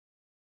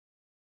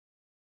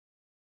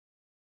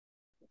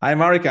Hi,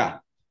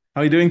 Marica.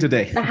 How are you doing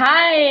today?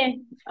 Hi.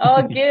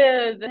 Oh,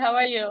 good. How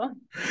are you?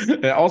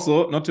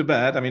 Also, not too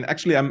bad. I mean,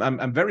 actually,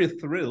 I'm very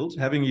thrilled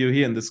having you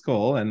here in this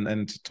call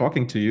and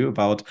talking to you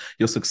about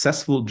your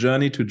successful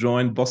journey to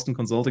join Boston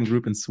Consulting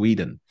Group in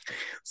Sweden.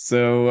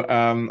 So,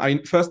 I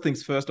mean, first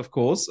things first, of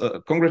course.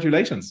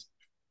 Congratulations.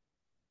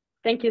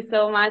 Thank you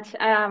so much.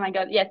 Oh my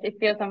God. Yes, it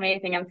feels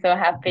amazing. I'm so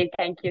happy.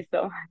 Thank you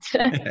so much.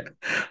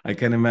 I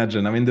can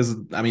imagine. I mean,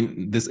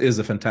 this is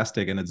a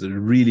fantastic and it's a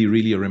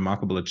really a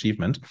remarkable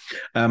achievement.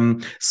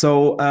 Talking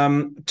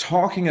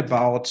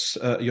about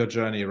your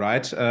journey,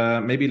 right?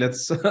 Maybe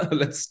let's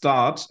let's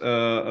start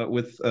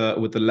with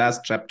the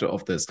last chapter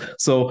of this.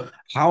 So,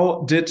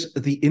 how did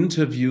the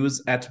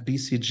interviews at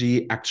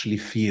BCG actually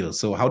feel?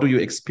 So, how do you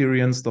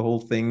experience the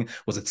whole thing?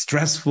 Was it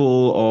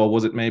stressful or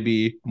was it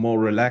maybe more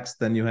relaxed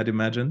than you had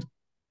imagined?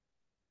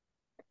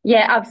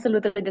 Yeah,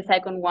 absolutely. The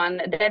second one,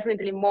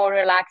 definitely more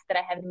relaxed than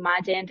I had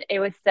imagined. It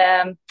was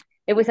a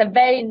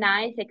very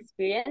nice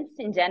experience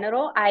in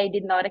general. I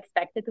did not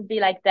expect it to be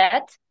like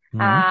that.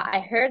 Mhm.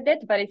 I heard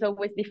it, but it's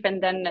always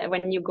different than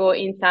when you go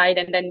inside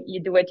and then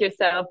you do it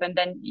yourself. And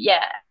then,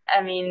 yeah,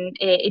 I mean,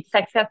 it's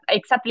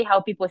exactly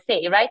how people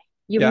say, right?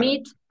 You Yeah.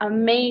 meet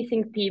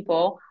amazing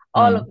people.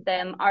 All Mhm. of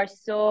them are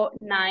so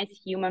nice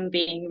human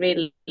being,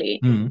 really.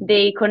 Mhm.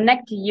 They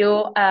connect to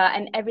you,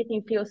 and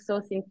everything feels so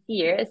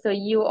sincere. So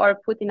you are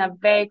put in a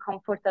very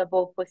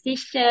comfortable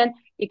position.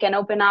 You can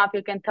open up,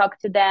 you can talk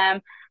to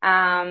them.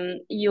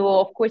 You,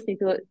 of course, need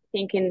to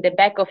think in the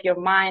back of your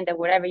mind that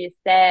whatever you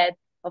said,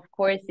 of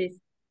course, is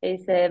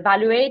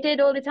evaluated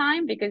all the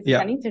time because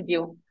it's an Yeah.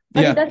 interview.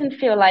 But it Yeah. doesn't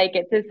feel like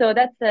it. So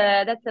that's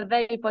a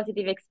very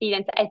positive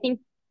experience. I think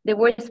the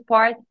worst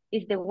part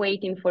is the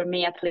waiting for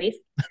me, at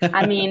least.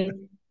 I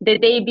mean, the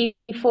day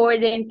before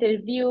the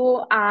interview,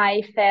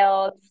 I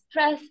felt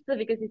stressed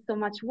because it's so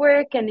much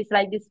work and it's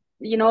like this,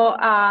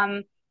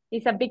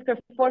 it's a big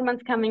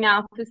performance coming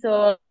up.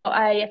 So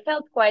I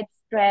felt quite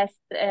stressed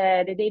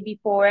the day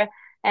before,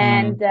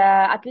 and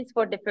Mhm. at least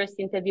for the first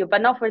interview,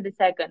 but not for the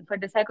second. For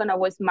the second, I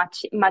was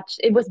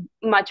it was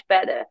much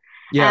better.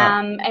 Yeah,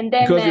 And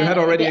then because you had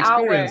already the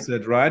hour. experienced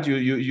it, right?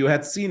 You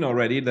had seen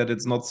already that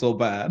it's not so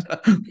bad.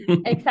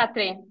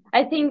 Exactly.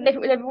 I think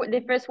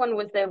the first one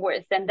was the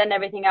worst, and then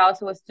everything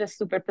else was just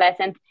super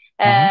pleasant.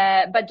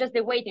 Mhm. But just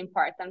the waiting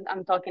part,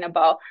 I'm talking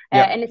about,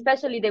 Yeah. and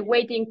especially the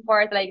waiting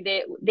part, like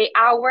the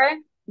hour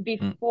Mm.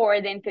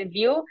 before the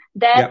interview. Yeah.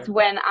 That's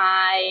when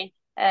I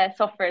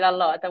suffered a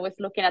lot. I was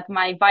looking at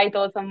my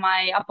vitals on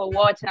my Apple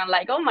Watch, and I'm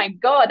like, oh my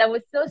God, I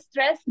was so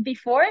stressed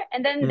before,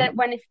 and then that Mm.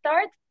 when it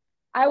started,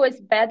 I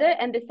was better.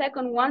 And the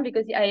second one,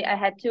 because I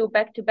had two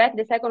back to back,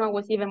 the second one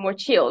was even more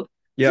chilled.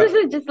 Yeah.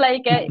 Just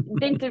like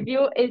the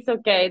interview is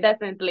okay,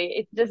 definitely.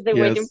 It's just the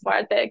waiting Yes.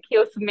 part that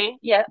kills me.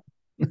 Yeah.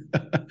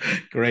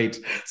 Great.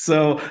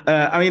 So,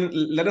 I mean,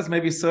 let us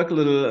maybe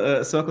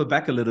circle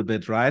back a little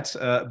bit, right?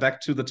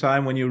 Back to the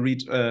time when you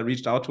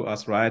reached out to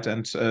us, right,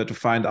 and to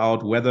find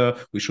out whether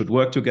we should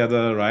work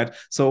together, right?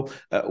 So,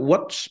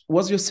 what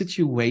was your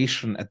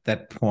situation at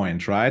that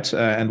point, right?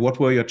 And what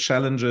were your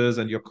challenges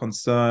and your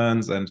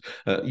concerns and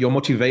your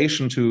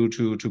motivation to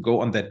go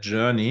on that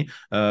journey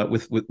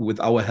with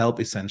our help,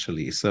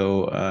 essentially?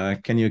 So,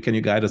 can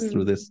you guide us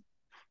through Mm. this?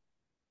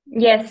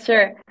 Yes,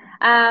 sure.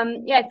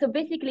 Yeah, so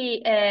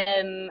basically,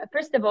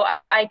 first of all,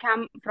 I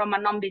come from a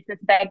non-business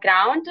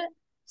background.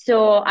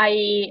 So I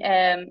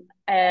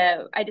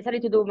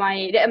decided to do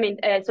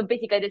so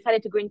basically I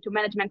decided to go into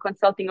management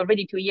consulting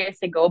already 2 years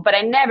ago, but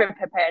I never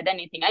prepared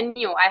anything. I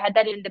knew I had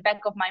that in the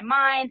back of my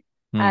mind.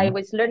 I Mm.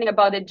 was learning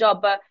about the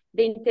job, but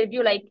the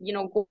interview, like,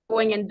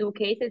 going and do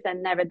cases,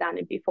 I'd never done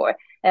it before.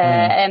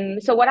 Mm.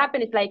 So what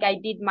happened is, like, I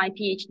did my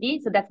PhD,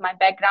 so that's my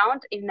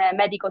background in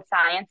medical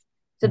science.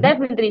 So Mhm.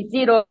 definitely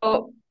zero,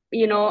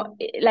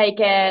 like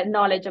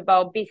knowledge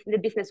about the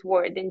business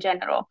world in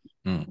general.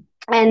 Mm.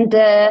 And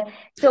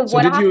so So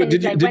what did you happened is,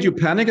 did you like, did you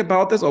when. panic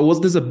about this, or was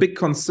this a big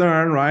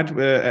concern, right?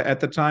 At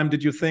the time,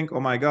 did you think, "Oh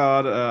my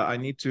God, I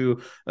need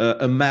to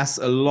amass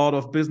a lot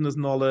of business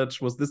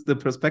knowledge"? Was this the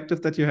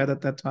perspective that you had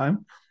at that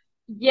time?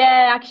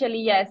 Yeah,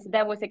 actually, yes,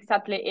 that was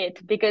exactly it,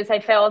 because I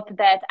felt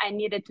that I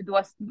needed to do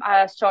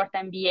a short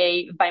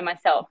MBA by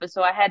myself.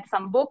 So I had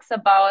some books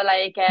about,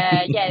 like,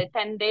 yeah,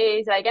 10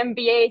 days, like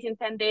MBAs in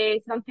 10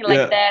 days, something like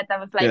Yeah, that. I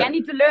was like, I yeah.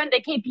 need to learn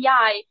the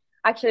KPI.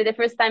 Actually, the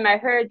first time I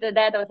heard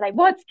that, I was like,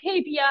 what's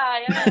KPI?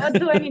 What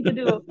do I need to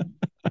do?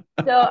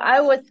 So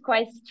I was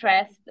quite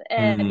stressed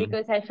Mm.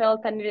 because I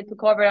felt I needed to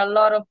cover a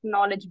lot of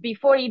knowledge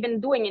before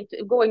even doing it,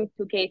 going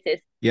to cases.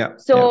 Yeah, yeah.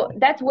 So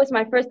that was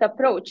my first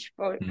approach.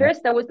 For Mm.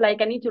 first, I was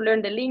like, I need to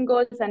learn the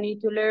lingos, I need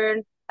to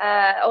learn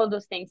all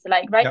those things,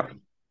 like, right. Yeah.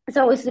 So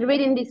I was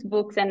reading these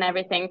books and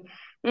everything,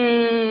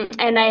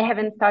 and I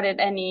haven't started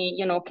any,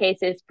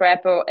 cases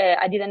prep, or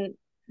I didn't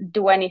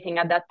do anything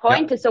at that Yeah.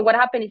 point. So what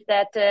happened is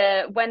that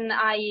when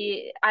I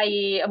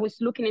was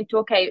looking into,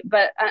 okay,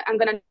 but I'm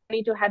gonna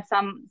need to have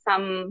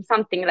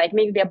something, like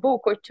maybe a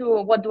book or two.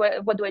 What do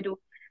I do?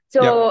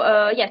 So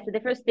Yeah. yes,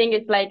 the first thing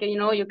is like,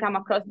 you come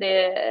across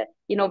the,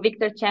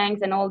 Victor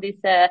Chang's and all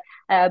these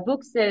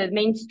books,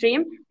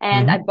 mainstream,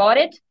 and I bought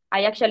it.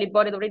 I actually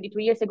bought it already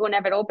 2 years ago,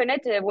 never opened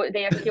it.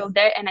 They are still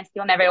there, and I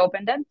still never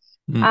opened them.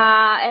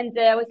 And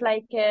I was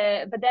like,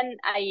 but then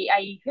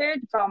I heard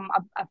from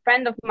a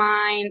friend of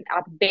mine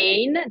at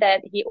Bain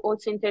that he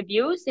also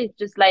interviews. It's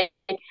just like,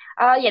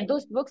 yeah,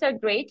 those books are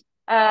great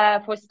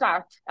for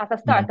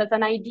as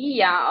an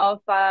idea of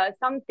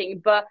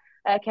something, but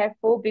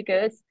careful,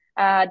 because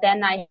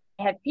then I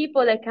have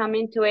people that come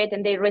into it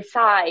and they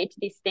recite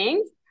these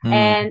things,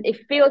 and it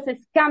feels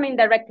it's coming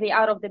directly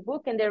out of the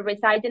book, and they're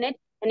reciting it,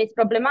 and it's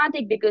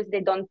problematic because they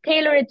don't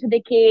tailor it to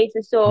the case.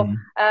 So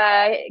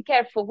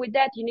careful with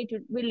that. You need to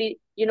really,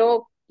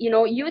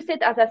 use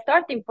it as a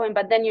starting point,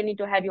 but then you need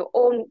to have your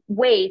own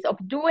ways of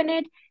doing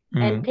it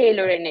and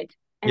tailoring it.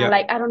 And I'm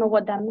like, I don't know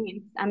what that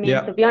means. I mean,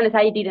 to be honest,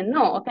 I didn't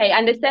know. Okay, I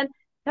understand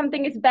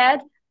something is bad.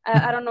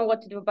 I don't know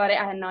what to do about it.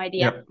 I had no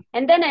idea.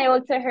 And then I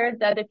also heard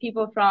that the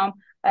people from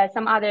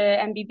some other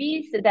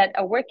MBBs that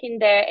are working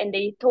there, and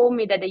they told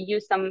me that they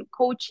use some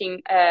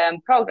coaching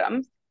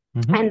programs.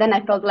 And then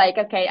I felt like,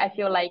 okay, I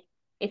feel like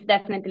it's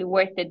definitely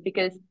worth it,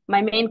 because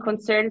my main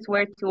concerns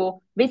were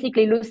to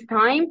basically lose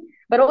time,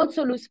 but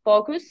also lose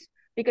focus,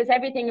 because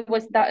everything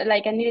was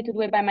like I needed to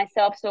do it by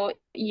myself. So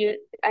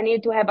I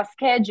needed to have a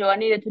schedule. I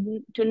needed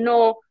to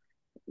know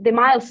the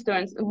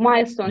milestones,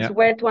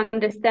 where to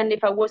understand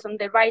if I was on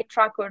the right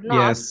track or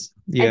not.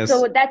 And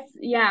so that's,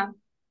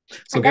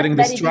 So getting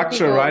the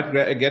structure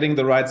right, getting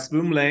the right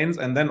swim lanes,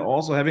 and then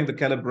also having the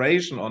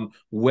calibration on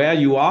where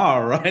you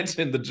are, right,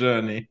 in the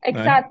journey.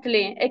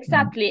 Exactly.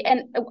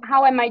 And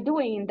how am I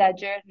doing in that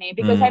journey?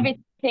 Because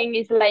everything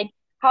is like,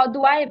 how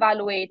do I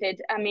evaluate it?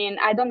 I mean,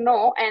 I don't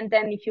know. And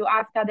then if you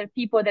ask other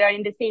people that are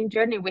in the same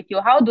journey with you,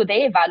 how do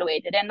they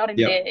evaluate it? They're not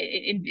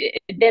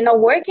they're not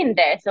working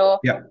there. So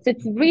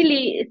it's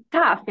really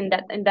tough in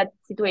that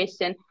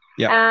situation.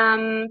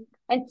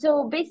 And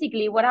so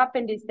basically what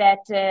happened is that,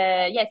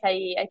 yes,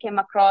 I came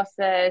across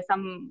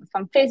some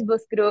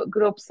Facebook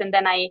groups, and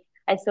then I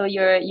saw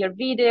your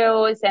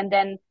videos, and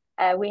then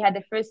we had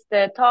the first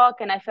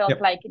talk, and I felt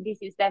like this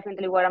is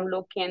definitely what I'm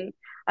looking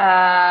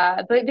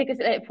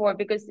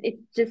because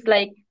it's just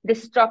like the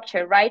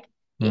structure, right?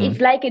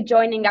 It's like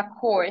joining a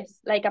course,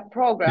 like a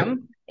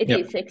program. It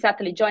is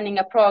exactly joining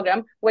a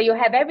program where you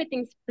have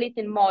everything split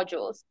in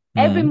modules.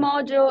 Every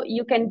module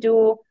you can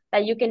do,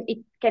 it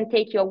can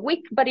take you a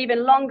week, but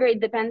even longer, it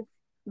depends.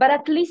 But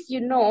at least you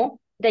know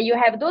that you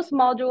have those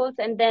modules,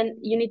 and then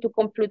you need to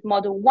complete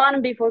module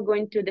 1 before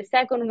going to the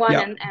second one,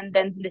 and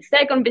then the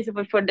second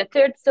before the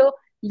third. So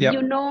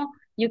you know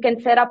you can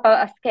set up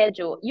a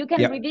schedule. You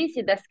can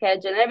revisit the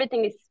schedule, and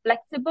everything is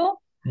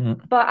flexible.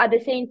 But at the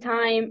same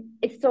time,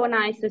 it's so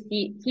nice to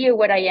see here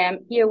where I am,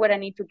 here what I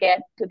need to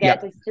get.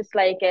 It's just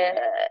like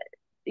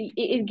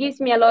it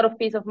gives me a lot of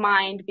peace of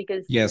mind,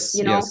 because you have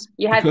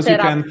because set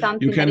up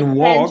something you can that is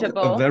walk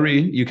tangible.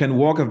 you can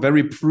walk a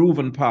very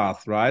proven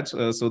path, right?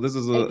 So this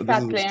is a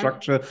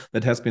structure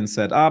that has been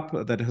set up,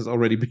 that has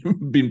already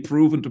been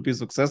proven to be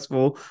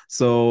successful.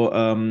 So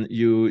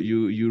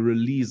you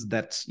release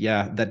that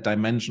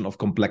dimension of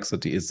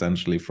complexity,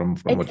 essentially, from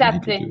what you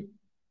need to do.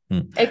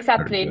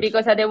 Exactly,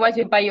 because otherwise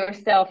you're by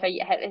yourself, and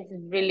it's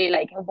really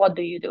like, what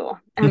do you do?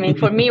 I mean,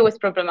 for me, it was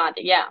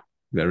problematic.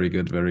 Very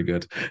good, very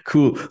good.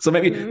 Cool. So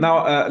maybe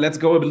now let's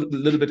go a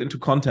little bit into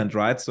content,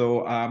 right?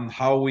 So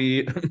how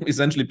we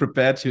essentially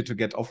prepared you to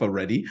get offer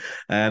ready.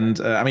 And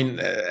I mean,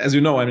 as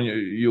you know, I mean,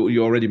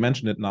 you already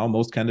mentioned it now,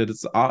 most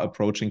candidates are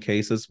approaching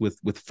cases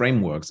with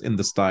frameworks in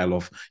the style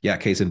of,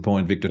 Case in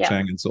Point, Victor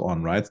Chang, and so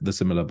on, right? The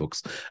similar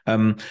books.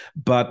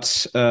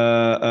 But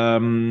at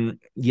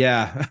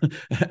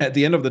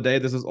the end of the day,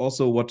 this is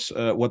also what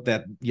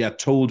they're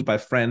told by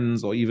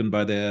friends, or even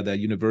by their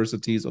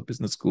universities or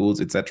business schools,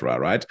 etc.,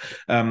 right?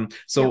 And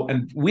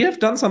we have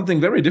done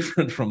something very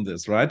different from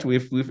this, right?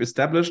 We've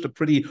established a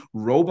pretty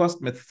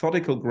robust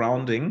methodical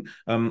grounding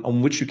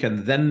on which you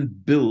can then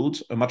build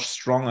a much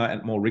stronger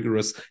and more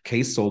rigorous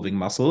case solving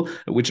muscle,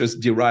 which is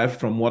derived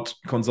from what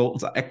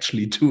consultants are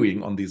actually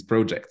doing on these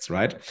projects,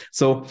 right?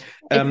 So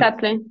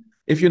exactly.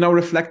 If you now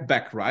reflect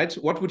back, right,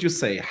 what would you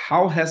say?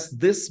 How has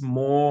this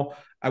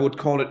I would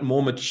call it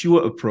more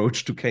mature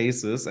approach to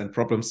cases and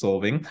problem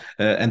solving,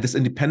 and this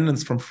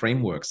independence from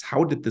frameworks,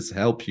 how did this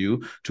help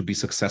you to be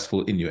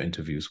successful in your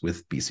interviews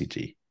with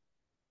BCG?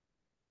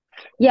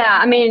 Yeah,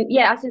 I mean,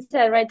 as you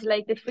said, right,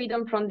 like the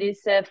freedom from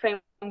these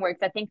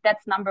frameworks, I think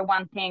that's number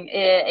one thing.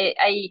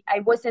 I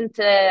wasn't,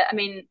 at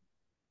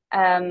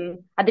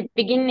the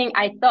beginning,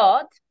 I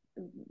thought,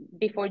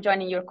 before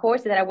joining your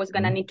course, that I was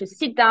going to need to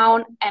sit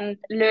down and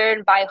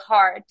learn by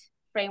heart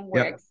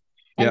frameworks.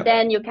 And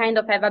then you kind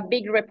of have a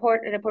big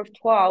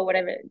repertoire,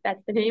 whatever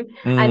that's the name.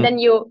 And then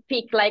you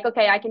pick like,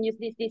 okay, I can use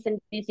this, and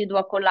this. You do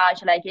a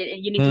collage, like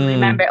you need to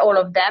remember all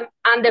of them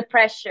under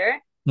pressure,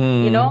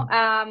 you know?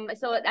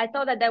 So I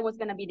thought that was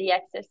going to be the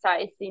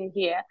exercise in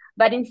here.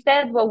 But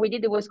instead, what we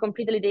did, it was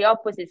completely the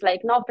opposite. It's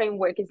like no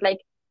framework. It's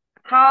like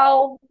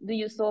how do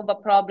you solve a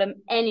problem,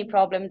 any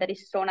problem that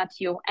is thrown at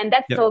you? And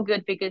that's so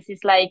good, because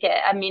it's like,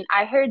 I mean,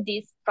 I heard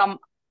this from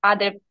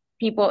other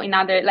people in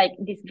other, like,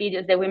 these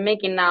videos that we're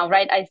making now,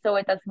 right? I saw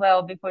it as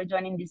well before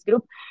joining this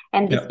group,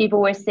 and these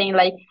people were saying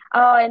like,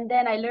 oh, and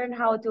then I learned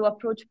how to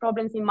approach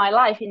problems in my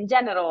life in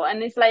general.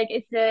 And it's like,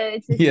 it's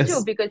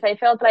true, because I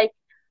felt like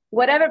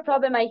whatever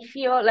problem I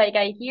feel like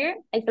I hear,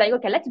 it's like,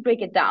 okay, let's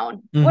break it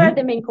down. What are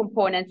the main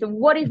components?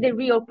 What is the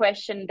real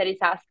question that is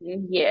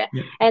asking here?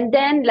 And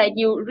then, like,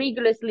 you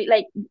rigorously,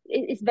 like,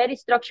 it's very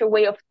structured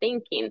way of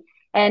thinking.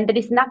 And there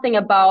is nothing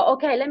about,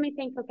 okay, let me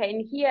think, okay, in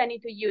here I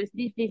need to use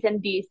this,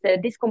 and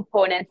these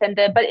components. And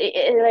but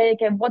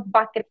what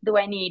buckets do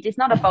I need? It's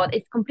not about,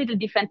 it's completely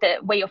different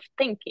way of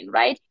thinking,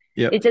 right?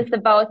 It's just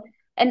about,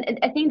 and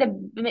I think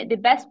the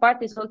best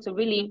part is also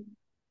really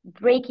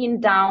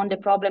breaking down the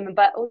problem,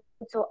 but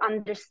also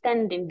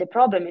understanding the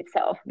problem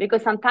itself,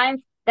 because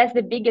sometimes that's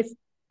the biggest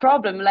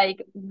problem.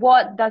 Like,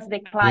 what does the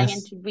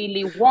client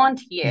really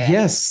want here?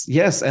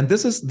 Yes, and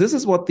this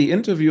is what the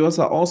interviewers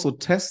are also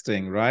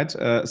testing, right?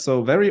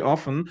 So very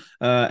often,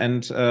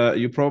 and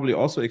you probably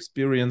also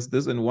experience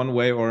this in one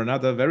way or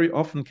another, very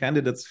often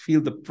candidates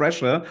feel the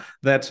pressure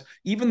that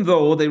even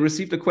though they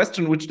received a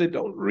question which they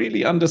don't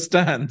really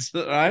understand,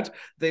 right,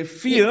 they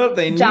feel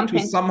they need to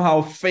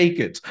somehow fake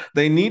it.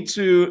 They need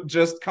to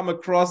just come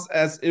across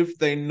as if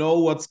they know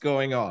what's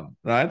going on,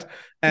 right?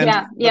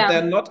 But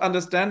they're not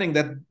understanding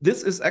that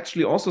this is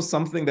actually also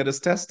something that is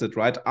tested,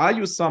 right? Are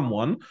you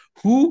someone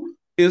who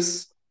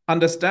is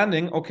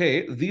understanding,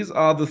 okay, these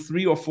are the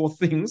 3 or 4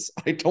 things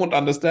I don't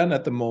understand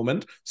at the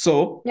moment,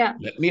 so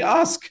let me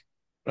ask,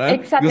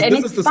 right? Exactly.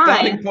 Because this is the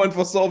starting point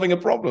for solving a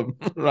problem,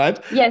 right?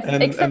 Yes,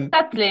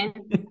 exactly.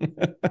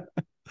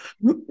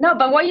 No,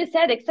 but what you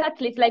said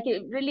exactly, it's like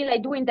really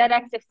like doing that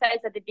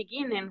exercise at the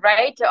beginning,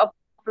 right? Of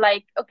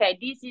like, okay,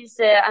 this is,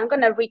 I'm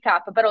going to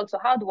recap, but also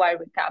how do I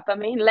recap? I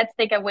mean, let's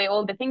take away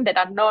all the things that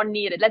are not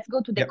needed. Let's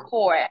go to the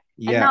core.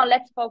 And now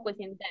let's focus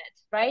in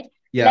that, right?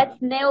 Let's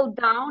nail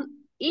down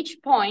each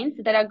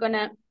point that I'm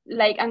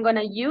going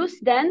to use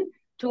then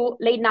to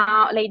lay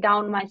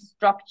down my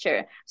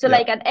structure. So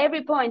like at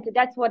every point,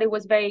 that's what it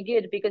was very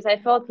good, because I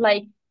felt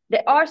like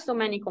there are so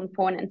many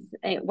components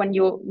when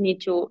you need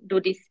to do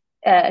these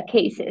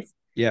cases.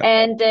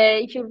 And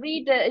if you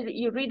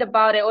read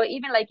about it, or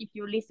even like if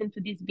you listen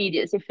to these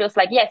videos, it feels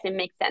like, yes, it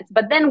makes sense.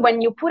 But then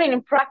when you put it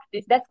in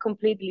practice, that's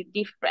completely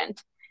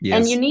different.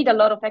 And you need a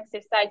lot of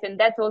exercise. And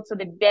that's also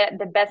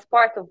the best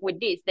part of with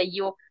this, that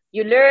you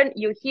learn,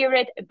 you hear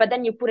it, but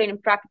then you put it in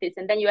practice.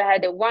 And then you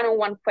had a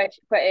one-on-one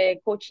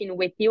coaching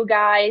with you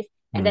guys.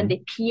 And then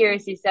the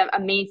peers is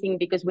amazing,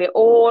 because we're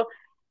all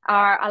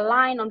are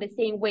aligned on the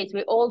same ways.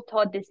 We all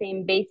taught the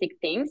same basic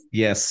things.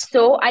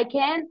 So I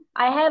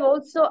have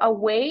also a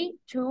way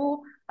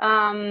to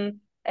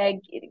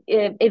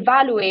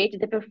evaluate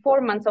the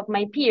performance of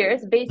my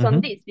peers based on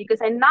this,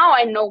 because I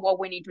know what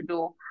we need to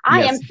do.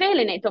 I am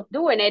failing it of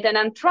doing it, and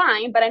I'm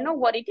trying, but I know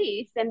what it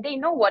is, and they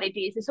know what it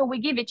is. So we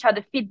give each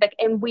other feedback,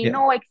 and we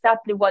know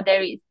exactly what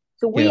there is.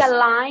 So we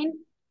align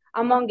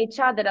among each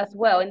other as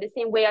well, in the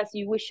same way as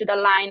we should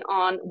align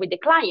on with the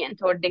client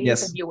or the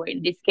interviewer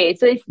in this case.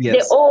 So it's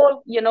the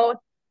all,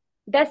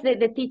 that's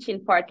the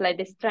teaching part, like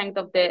the strength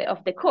of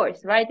the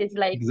course, right? It's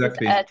like this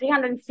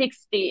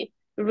 360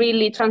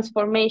 really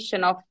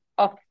transformation of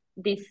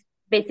these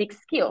basic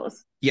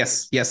skills.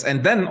 Yes.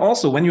 And then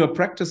also when you are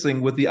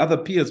practicing with the other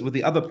peers, with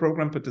the other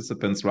program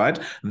participants, right?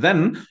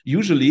 Then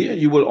usually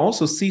you will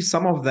also see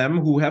some of them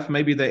who have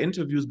maybe their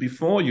interviews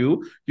before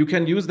you. You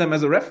can use them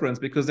as a reference,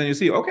 because then you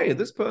see, okay,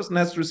 this person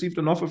has received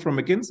an offer from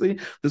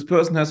McKinsey. This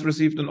person has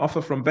received an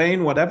offer from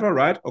Bain, whatever,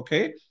 right?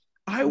 Okay.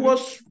 I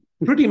was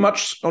pretty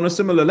much on a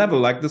similar level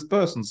like this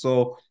person,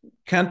 so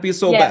can't be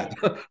so bad,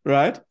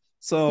 right?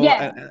 So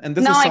and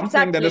this is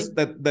something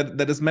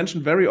that is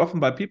mentioned very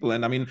often by people.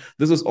 And I mean,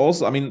 this is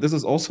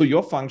also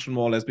your function,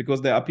 more or less,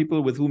 because there are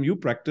people with whom you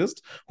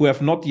practiced who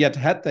have not yet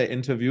had their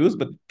interviews,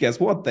 but guess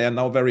what? They are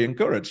now very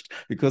encouraged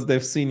because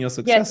they've seen your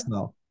success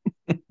now.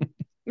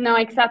 No,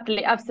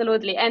 exactly,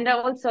 absolutely. And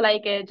also,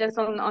 like, just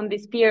on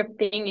this peer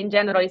thing in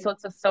general, is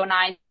also so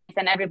nice,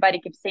 and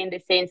everybody keeps saying the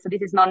same, so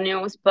this is not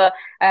news, but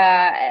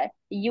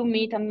you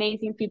meet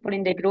amazing people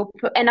in the group.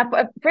 And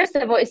first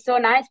of all, it's so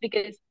nice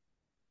because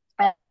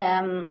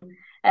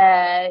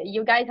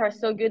you guys are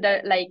so good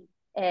at like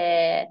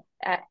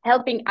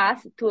helping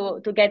us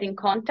to get in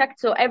contact.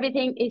 So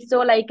everything is so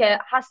like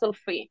hassle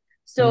free.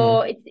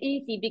 So it's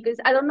easy, because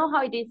I don't know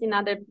how it is in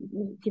other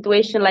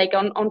situation, like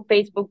on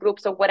Facebook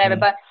groups or whatever,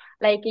 but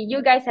like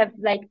you guys have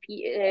like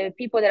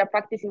people that are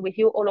practicing with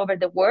you all over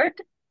the world.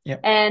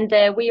 And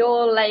we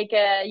all like,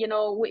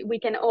 we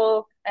can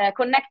all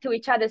connect to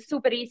each other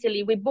super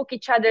easily. We book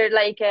each other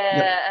like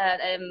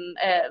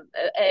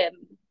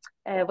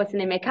what's the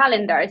name,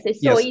 calendars.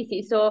 It's so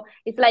easy. So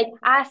it's like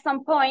at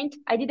some point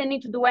I didn't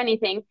need to do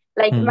anything.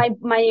 Like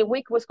my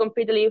week was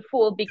completely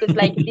full, because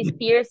like these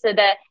peers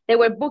that they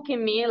were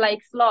booking me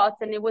like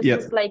slots, and it was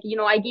just like,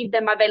 I give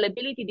them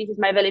availability. This is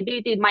my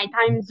availability, my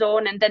time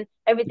zone, and then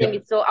everything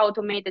is so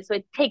automated. So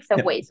it takes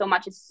away so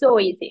much. It's so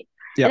easy.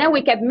 Yeah. And then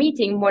we kept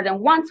meeting more than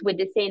once with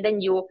the same.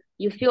 Then you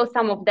feel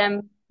some of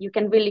them you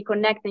can really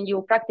connect and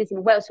you're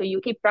practicing well. So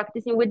you keep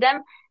practicing with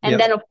them. And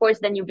then, of course,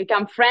 then you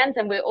become friends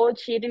and we're all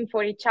cheering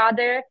for each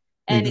other.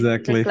 And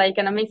it's just like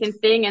an amazing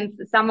thing. And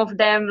some of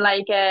them,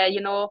 like,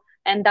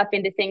 end up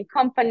in the same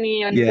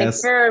company or the same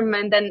firm.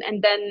 And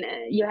then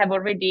you have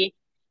already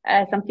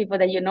some people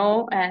that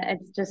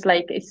it's just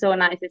like, it's so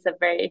nice. It's a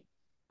very,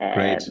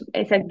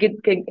 it's a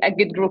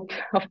good group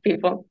of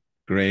people.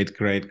 Great.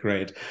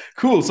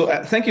 Cool.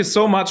 So thank you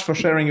so much for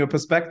sharing your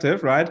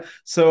perspective, right?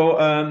 So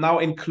now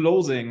in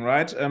closing,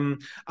 right,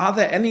 are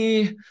there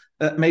any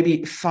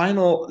maybe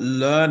final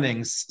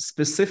learnings,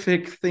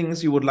 specific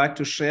things you would like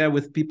to share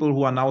with people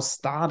who are now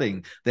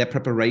starting their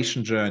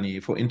preparation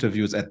journey for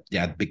interviews at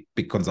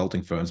big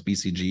consulting firms,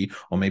 BCG,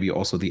 or maybe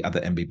also the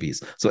other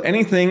MBBs? So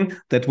anything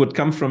that would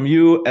come from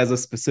you as a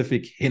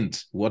specific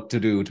hint, what to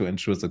do to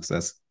ensure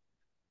success?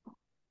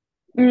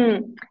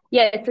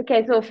 Yes.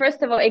 Okay. So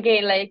first of all,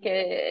 again, like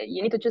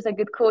you need to choose a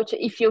good coach.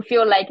 If you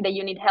feel like that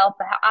you need help,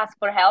 ask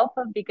for help,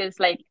 because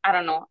like, I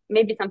don't know,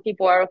 maybe some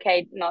people are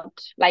okay not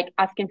like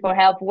asking for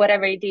help,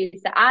 whatever it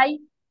is. I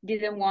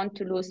didn't want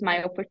to lose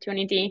my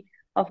opportunity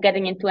of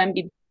getting into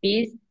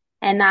MBBs,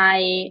 and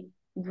I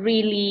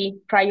really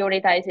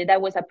prioritized it.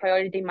 That was a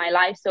priority in my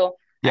life. So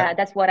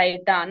that's what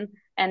I've done.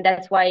 And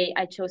that's why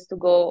I chose to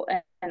go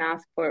and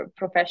ask for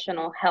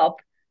professional help.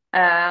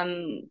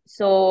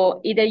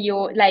 So either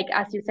you, like,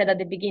 as you said at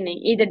the beginning,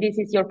 either this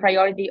is your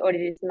priority or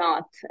it is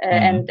not.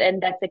 And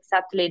that's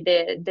exactly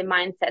the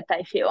mindset,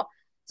 I feel.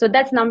 So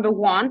that's number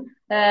one.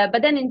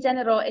 But then in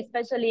general,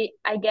 especially,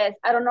 I guess,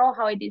 I don't know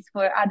how it is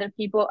for other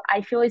people.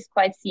 I feel it's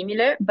quite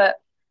similar, but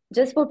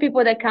just for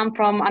people that come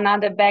from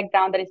another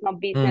background that is not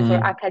business or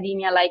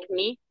academia like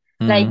me,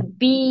 like,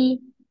 be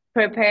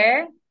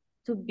prepared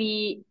to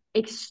be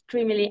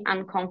extremely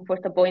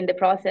uncomfortable in the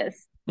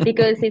process,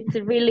 because it's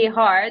really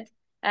hard.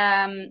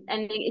 And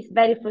it's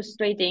very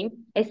frustrating,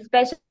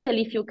 especially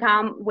if you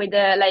come with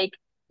a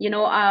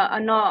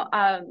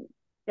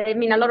I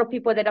mean, a lot of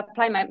people that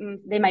apply,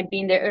 they might be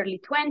in their early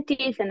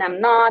 20s, and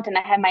I'm not, and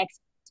I have my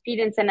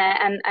experience, and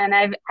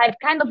I've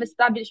kind of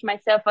established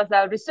myself as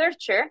a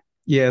researcher.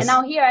 Yes. And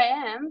now here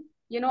I am,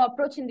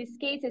 approaching these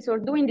cases or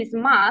doing this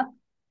math,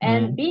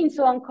 and being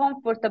so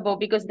uncomfortable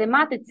because the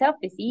math itself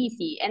is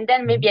easy. And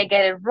then maybe I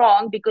get it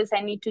wrong because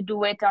I need to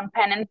do it on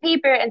pen and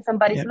paper, and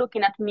somebody's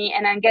looking at me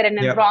and I'm getting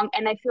it wrong.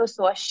 And I feel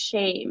so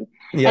ashamed.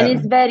 And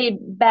it's very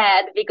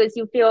bad because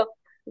you feel,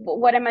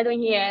 what am I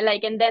doing here?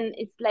 Like, and then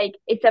it's like,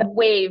 it's a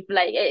wave,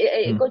 like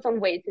it goes on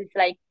waves. It's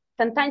like,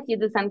 sometimes you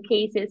do some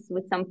cases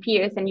with some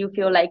peers and you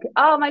feel like,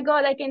 oh my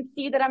God, I can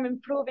see that I'm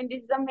improving.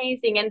 This is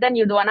amazing. And then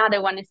you do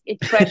another one, it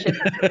crashes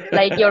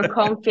like your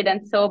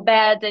confidence so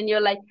bad. And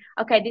you're like,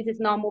 okay, this is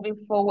not moving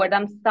forward.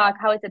 I'm stuck.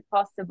 How is it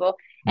possible?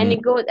 And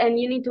it goes, and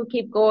you need to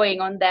keep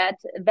going on that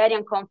very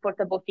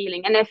uncomfortable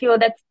feeling. And I feel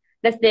that's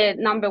the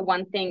number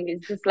one thing.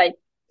 It's just like,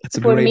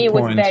 for me, it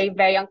was very,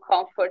 very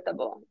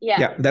uncomfortable.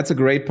 Yeah, that's a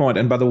great point.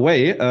 And by the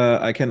way,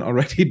 I can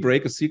already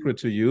break a secret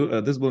to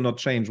you. This will not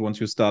change once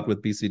you start with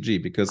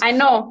BCG, because I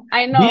know.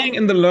 Being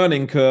in the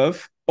learning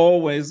curve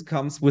always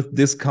comes with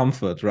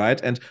discomfort, right?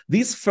 And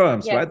these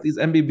firms, right, these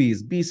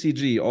MBBs,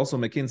 BCG, also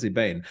McKinsey,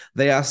 Bain,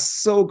 they are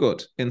so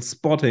good in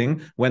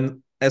spotting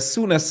when, as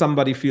soon as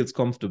somebody feels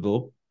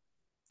comfortable,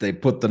 they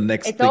put the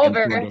next thing in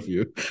front of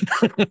you.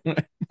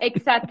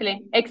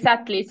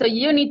 Exactly. So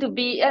you need to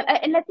be,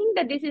 and I think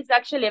that this is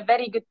actually a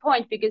very good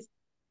point, because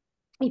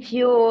if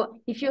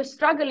you're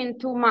struggling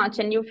too much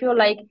and you feel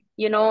like,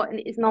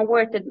 it's not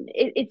worth it,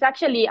 it's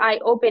actually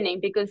eye-opening,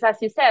 because as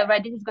you said,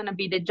 right, this is going to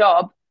be the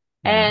job.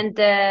 And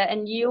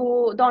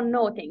you don't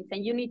know things,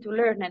 and you need to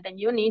learn it, and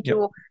you need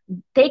to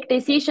take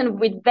decision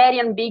with very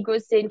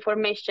ambiguous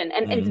information.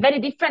 And it's very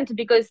different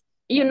because,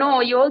 you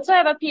also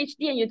have a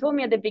PhD, and you told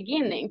me at the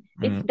beginning,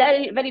 it's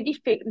very, very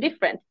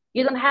different.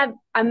 You don't have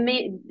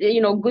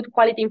good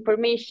quality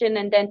information,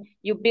 and then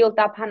you build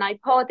up an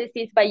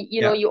hypothesis, but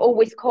you're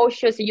always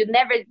cautious. You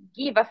never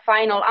give a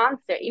final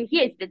answer. In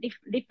here, it's the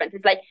difference.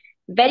 It's like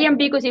very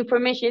ambiguous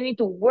information. You need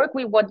to work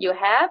with what you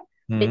have.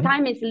 The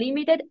time is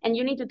limited, and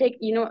you need to take,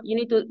 you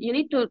need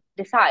to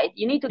decide.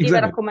 You need to give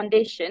a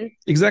recommendation.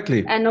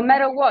 Exactly. And no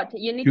matter what,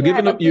 you need to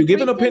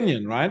give an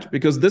opinion, right?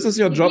 Because this is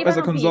your job as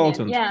a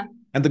consultant. Yeah.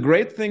 And the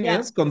great thing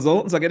is,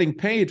 consultants are getting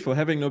paid for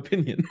having an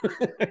opinion.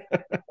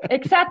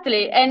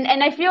 Exactly.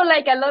 And I feel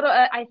like a lot of,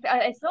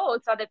 I saw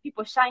other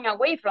people shying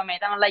away from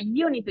it. I'm like,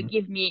 you need to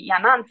give me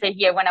an answer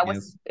here, when I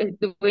was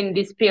doing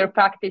this peer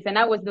practice, and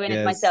I was doing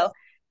it myself,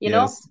 you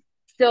know?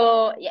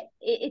 So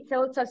it's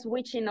also a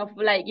switching of,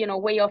 like,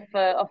 way of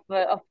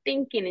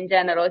thinking in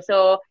general.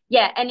 So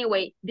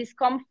anyway,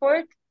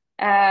 discomfort,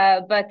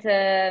 but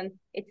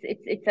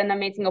it's an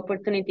amazing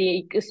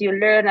opportunity, because you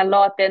learn a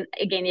lot. And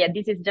again,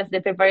 this is just the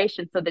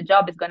preparation, so the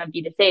job is going to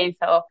be the same.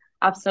 So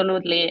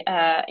absolutely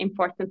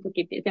important to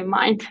keep this in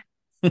mind.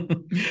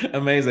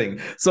 Amazing.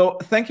 So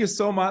thank you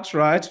so much,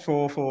 right,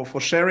 for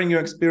sharing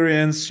your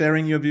experience,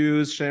 sharing your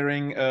views,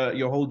 sharing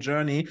your whole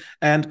journey,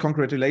 and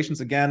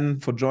congratulations again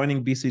for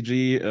joining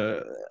BCG.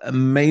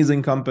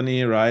 Amazing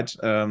company, right?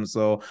 And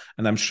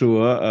I'm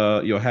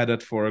sure you're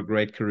headed for a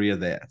great career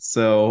there.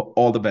 So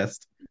all the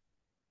best.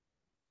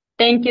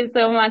 Thank you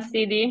so much,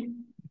 Sidi.